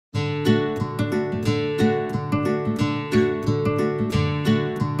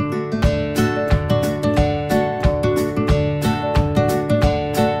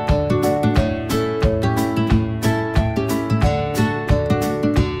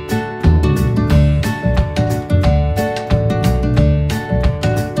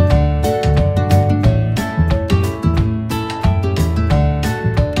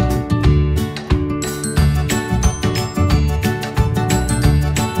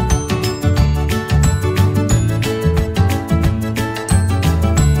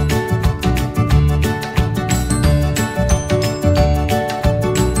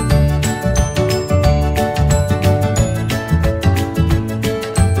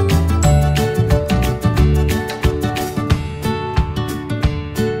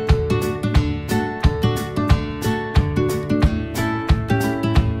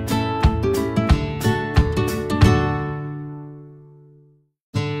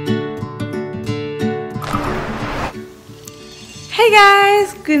Hey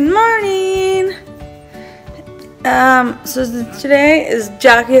guys, good morning. So today is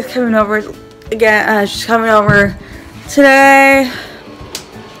Jackie is coming over again. She's coming over today.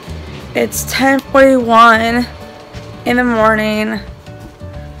 It's 10:41 in the morning.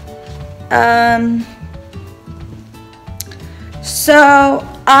 So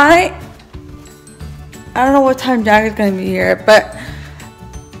I don't know what time Jackie's gonna be here, but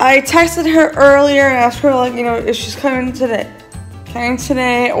I texted her earlier and asked her, like, you know, if she's coming today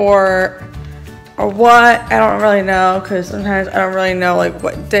or what. I don't really know, because sometimes I don't really know like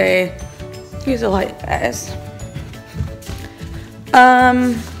what day. Use a light, guys.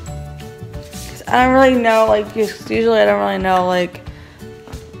 'Cause I don't really know, like, usually I don't really know, like,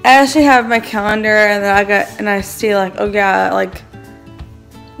 I actually have my calendar and then I see, like, oh yeah, like,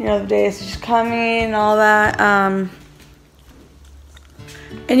 you know, the days she's coming and all that. And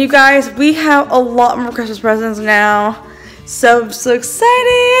you guys, we have a lot more Christmas presents now. So I'm so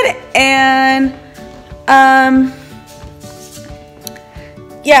excited. And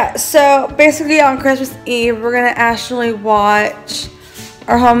yeah, so basically on Christmas Eve we're gonna actually watch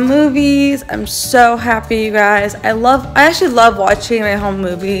our home movies. I'm so happy, you guys. I actually love watching my home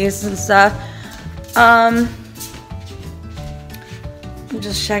movies and stuff. I'm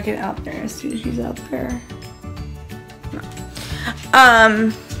just checking out there, see if she's out there.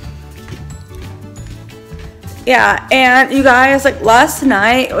 Yeah, and you guys, like, last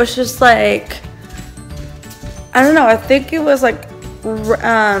night it was just like, I don't know, I think it was like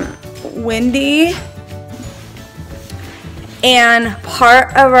windy, and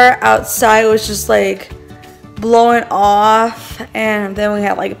part of our outside was just like blowing off, and then we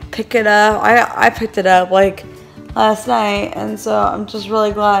had like pick it up. I picked it up like last night, and so I'm just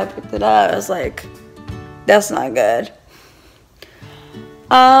really glad I picked it up. I was like, that's not good.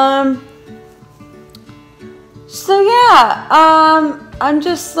 So yeah, I'm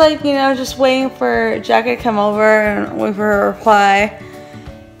just like, you know, just waiting for Jackie to come over and wait for her reply.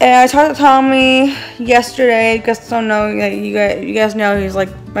 And I talked to Tommy yesterday. You guys don't know, you guys know he's like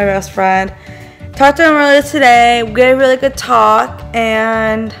my best friend. Talked to him earlier today. We had a really good talk,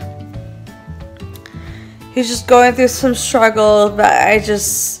 and he's just going through some struggles, but I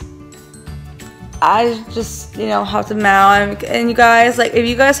just you know, helped him out. And you guys, like, if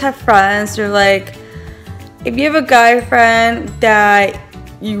you guys have friends, or like, if you have a guy friend that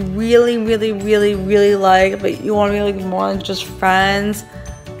you really like, but you want to be like more than just friends,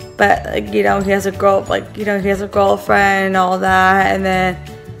 but like, you know, he has a girlfriend and all that, and then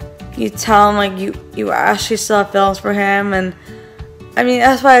you tell him like you actually still have feelings for him. And I mean,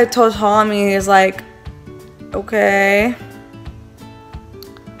 that's why I told Tommy. He's like, okay.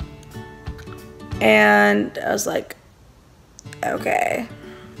 And I was like, okay.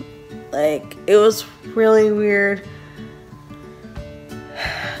 Like, it was really weird.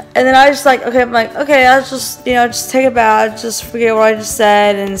 And then I was just like, okay, I'm like, okay, I'll just, you know, just take it back, just forget what I just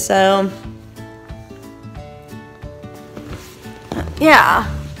said. And so, yeah.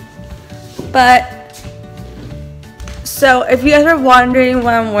 But, so if you guys are wondering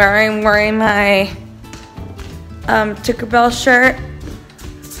what I'm wearing my Tinkerbell shirt.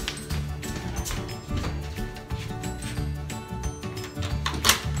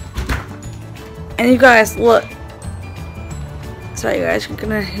 And you guys, look. Sorry, you guys, you're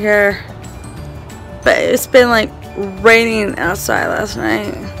gonna hear. But it's been like raining outside last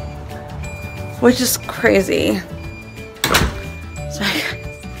night, which is crazy. Sorry.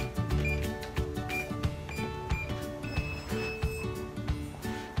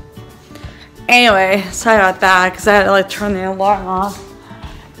 Anyway, sorry about that, because I had to like turn the alarm off.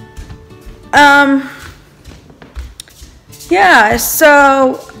 Yeah,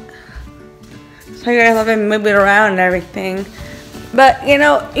 so you guys have been moving around and everything. But, you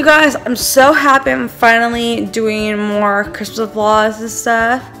know, you guys, I'm so happy I'm finally doing more Christmas vlogs and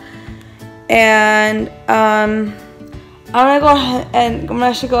stuff. And I'm gonna go ahead and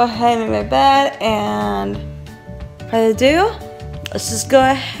go ahead and make my bed, and further ado, let's just go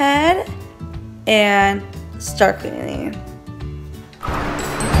ahead and start cleaning.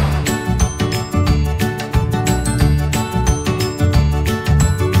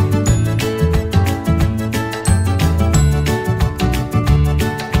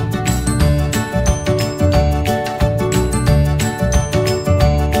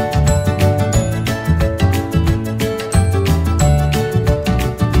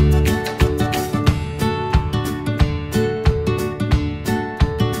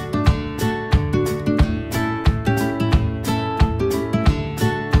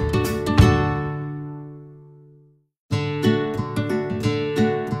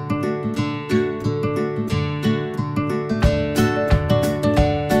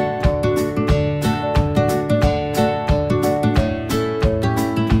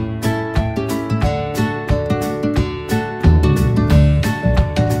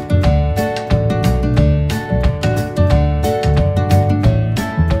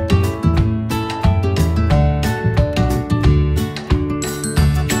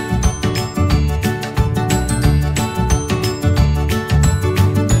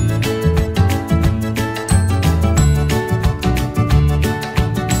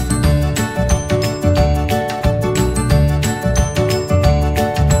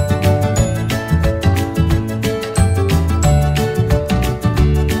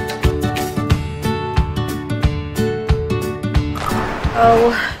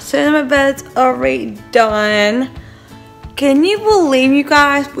 so my bed's already done. Can you believe, you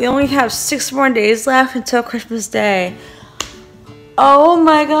guys, we only have 6 more days left until Christmas Day. Oh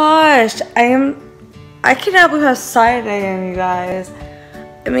my gosh, I cannot believe how excited I am, you guys.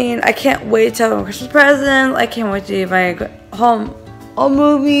 I mean, I can't wait to open Christmas presents. I can't wait to do my home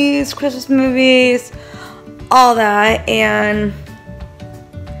movies, Christmas movies, all that, and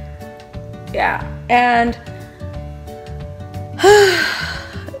yeah, and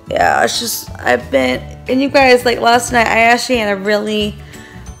yeah, it's just, and you guys, like last night, I actually had a really,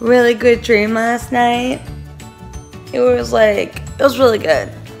 really good dream last night. It was really good.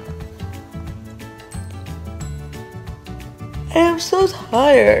 And I'm so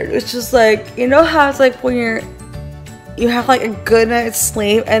tired. It's just like, you know how it's like when you have like a good night's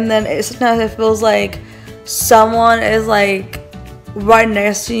sleep, and then sometimes it feels like someone is like right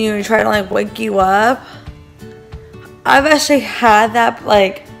next to you and trying to like wake you up. I've actually had that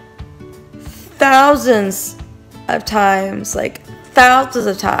like thousands of times,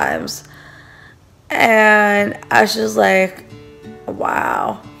 and I was just like,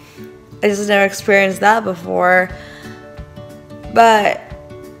 wow, I just never experienced that before. But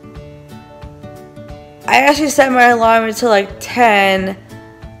I actually set my alarm until like 10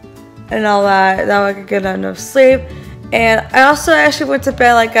 and all that way I could get enough sleep. And I also actually went to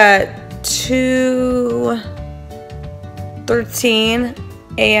bed like at 2:13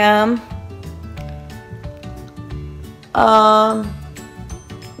 a.m.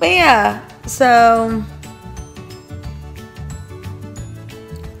 But yeah, so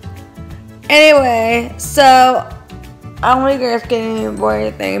anyway, so I don't want you guys getting bored or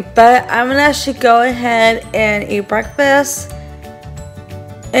anything, but I'm gonna actually go ahead and eat breakfast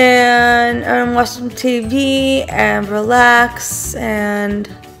and watch some TV and relax, and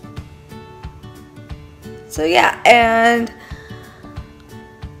so yeah, and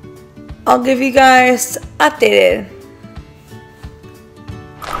I'll give you guys updated.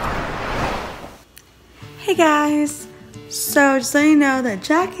 Hey guys, so just letting you know that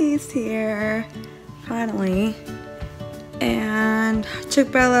Jackie's here finally, and I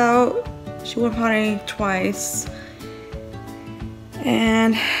took Bella out. She went potty twice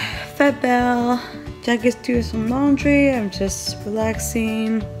and fed Belle. Jackie's doing some laundry. I'm just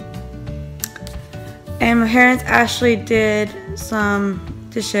relaxing, and my parents actually did some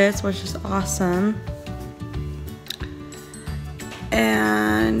dishes, which is awesome.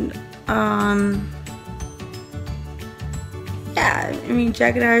 And yeah, I mean,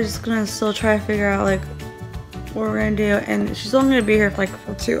 Jack and I are just gonna still try to figure out like what we're gonna do, and she's only gonna be here for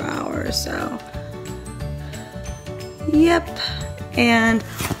 2 hours, so yep. And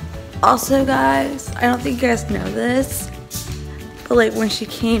also, guys, I don't think you guys know this, but like when she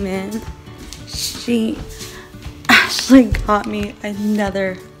came in, she actually got me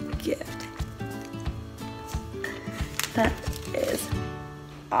another gift. That is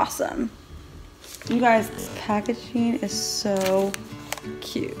awesome. You guys, this packaging is so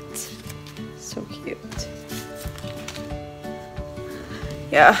cute. So cute.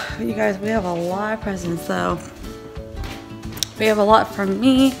 Yeah, you guys, we have a lot of presents though. We have a lot from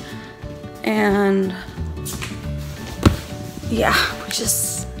me, and yeah,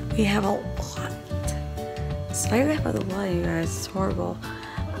 we have a lot. Sorry about the water, you guys, it's horrible.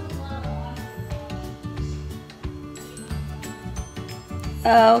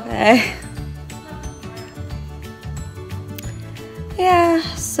 Oh, okay. Yeah,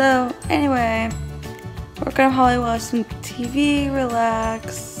 so anyway, we're gonna probably watch some TV,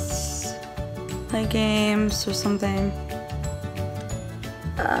 relax, play games or something.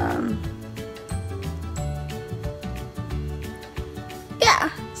 Yeah,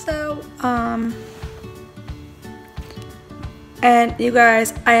 so and you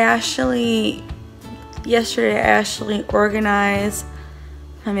guys, yesterday I actually organized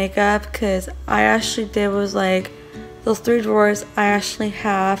my makeup, because I actually did was like those 3 drawers I actually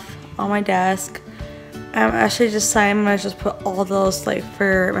have on my desk. I'm actually deciding I'm gonna just put all those like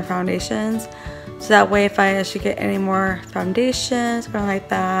for my foundations, so that way if I actually get any more foundations or like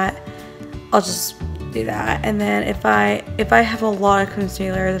that, I'll just do that. And then if I have a lot of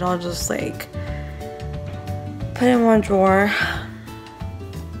concealer, then I'll just like put in one drawer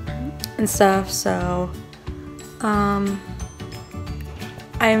and stuff. So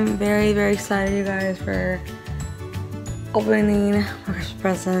I'm very, very excited, you guys, for opening my Christmas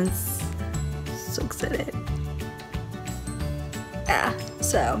presents. So excited. Yeah,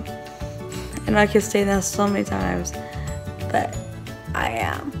 so I know I keep saying that so many times, but I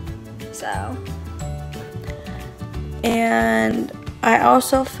am. So, and I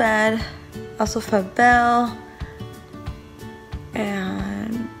also fed Belle, and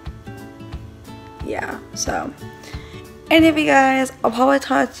yeah, so anyway guys, I'll probably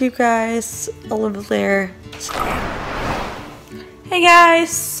talk to you guys a little bit later today. Hey guys,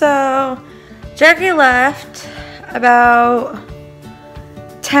 so Jackie left about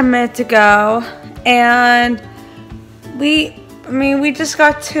 10 minutes ago, and we just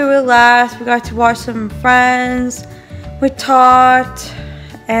got to relax. We got to watch some Friends, we talked,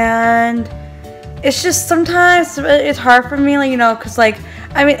 and it's just sometimes it's hard for me, like, you know, because like,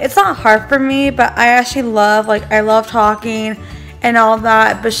 I mean, it's not hard for me, but I actually love, like, I love talking and all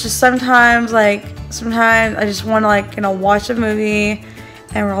that, but it's just sometimes I just want to, like, you know, watch a movie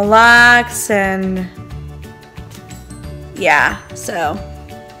and relax, and yeah, so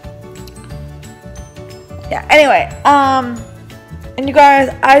yeah, anyway, and you guys,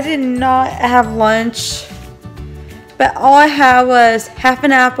 I did not have lunch, but all I had was half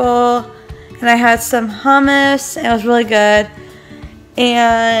an apple, and I had some hummus, and it was really good.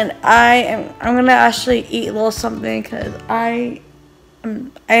 And I'm gonna actually eat a little something because I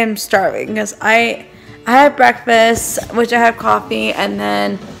am starving, because I had breakfast, which I had coffee, and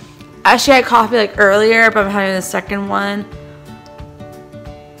then actually I had coffee like earlier, but I'm having the second one.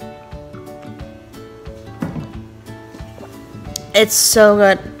 It's so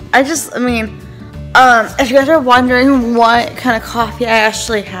good. I mean, if you guys are wondering what kind of coffee I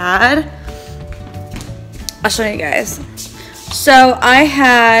actually had, I'll show you guys. So I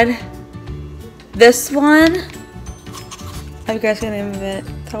had this one. Are you guys gonna move it?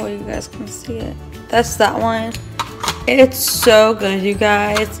 That way you guys can see it. That's that one. It's so good, you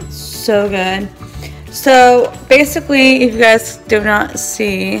guys. It's so good. So basically, if you guys do not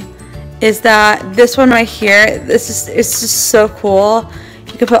see, is that this one right here? It's just so cool.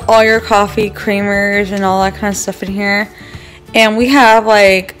 You can put all your coffee creamers and all that kind of stuff in here, and we have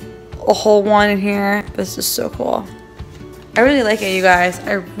like a whole one in here. This is so cool. I really like it, you guys.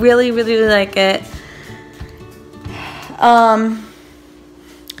 I really, really, really like it.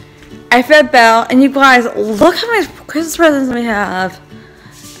 I fed Belle, and you guys, look how many Christmas presents we have.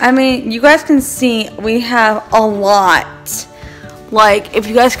 I mean, you guys can see we have a lot. Like, if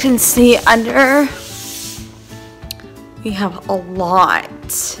you guys can see under, we have a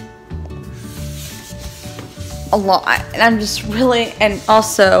lot. A lot. And I'm just really, and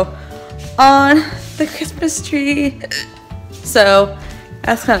also on the Christmas tree. So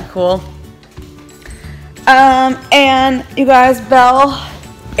that's kind of cool. And you guys, Belle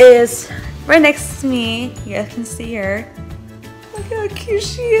is right next to me. You guys can see her. Look how cute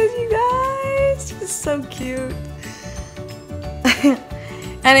she is, you guys. She's so cute.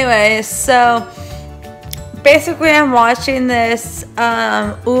 Anyway, so basically I'm watching this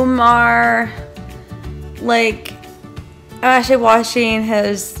Umar, like, I'm actually watching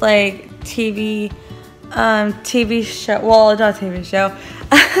his like TV show. Well, not TV show.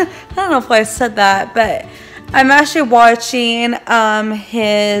 I don't know if I said that, but I'm actually watching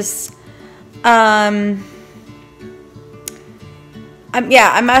his I'm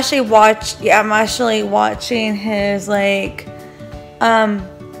actually watching his, like,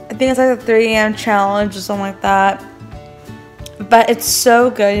 I think it's like a 3 a.m. challenge or something like that. But it's so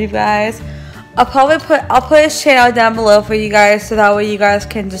good, you guys. I'll put his channel down below for you guys, so that way you guys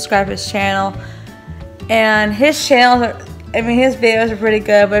can describe his channel. And his channel, I mean, his videos are pretty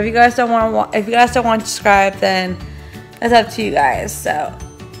good. But if you guys don't want to subscribe, then that's up to you guys. So,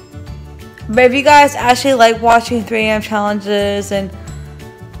 but if you guys actually like watching 3 a.m. challenges and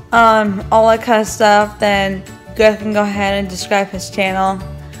all that kind of stuff, then you guys can go ahead and subscribe his channel.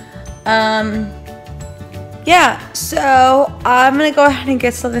 Yeah, so I'm gonna go ahead and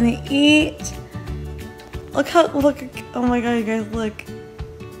get something to eat. Look, oh my god, you guys, look.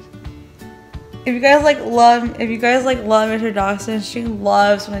 If you guys like love Mr. Dawson, she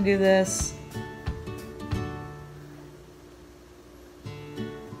loves when I do this.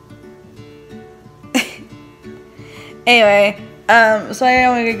 Anyway, so I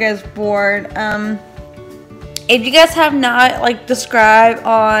don't want to get you guys bored. If you guys have not, like,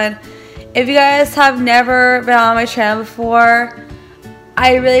 if you guys have never been on my channel before,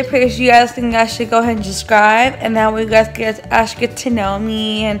 I really appreciate you guys can actually go ahead and subscribe, and that way you guys actually get to know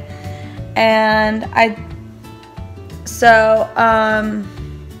me,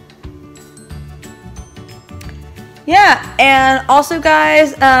 yeah, and also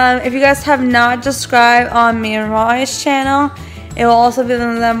guys, if you guys have not subscribed on me and Roy's channel, it will also be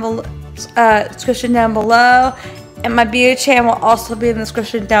in the description down below, and my beauty channel will also be in the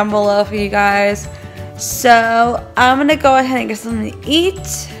description down below for you guys. So I'm gonna go ahead and get something to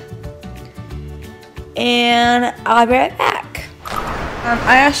eat, and I'll be right back.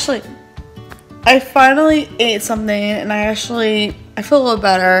 I finally ate something, and I feel a little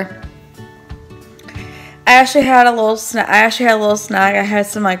better. I actually had a little snack. I had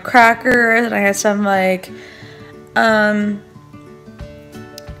some like crackers, and I had some like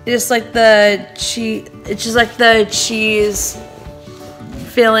just like the cheese. It's just like the cheese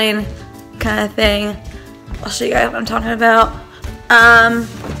filling kind of thing. I'll show you guys what I'm talking about. I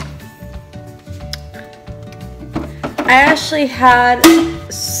actually had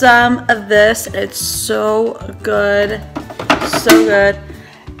some of this. It's so good, so good,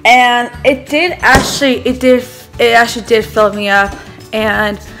 and it actually did fill me up.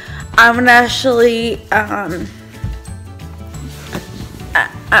 And I'm gonna actually I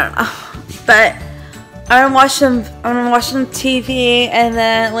don't know, but I'm gonna watch some TV, and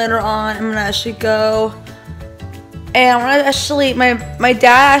then later on I'm gonna actually go. And I'm gonna actually, my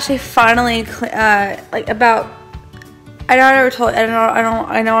dad actually finally like about. I know I never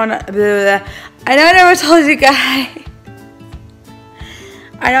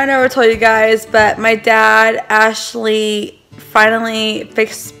told you guys, but my dad actually finally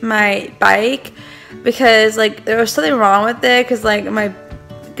fixed my bike, because like there was something wrong with it, because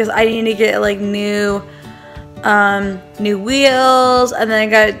I need to get like new wheels, and then I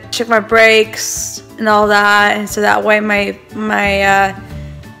gotta check my brakes and all that, and so that way my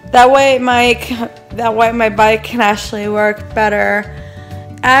bike can actually work better.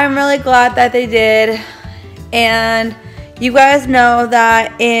 I'm really glad that they did. And you guys know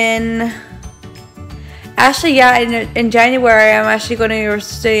that in January I'm actually going to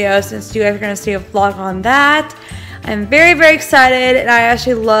Universal Studios, since you guys are going to see a vlog on that. I'm very, very excited, and I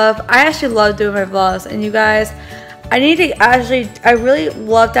actually love doing my vlogs. And you guys, I really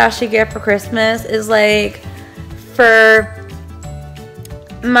love to actually get for Christmas is like for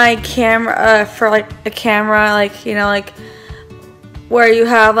my camera, for like a camera, like, you know, like where you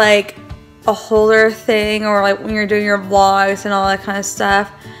have like a holder thing, or like when you're doing your vlogs and all that kind of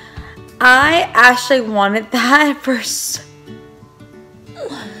stuff. I actually wanted that for so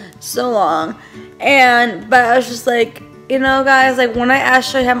long, but I was just like, you know guys, like when I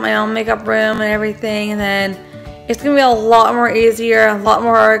actually have my own makeup room and everything, then it's gonna be a lot more easier, a lot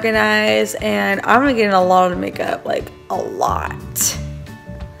more organized, and I'm gonna get in a lot of makeup, like a lot.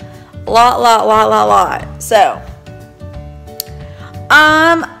 So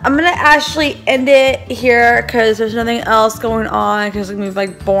I'm gonna actually end it here, because there's nothing else going on, because it's gonna be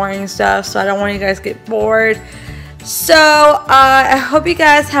like boring stuff, so I don't want you guys to get bored. So I hope you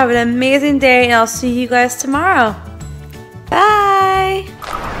guys have an amazing day, and I'll see you guys tomorrow.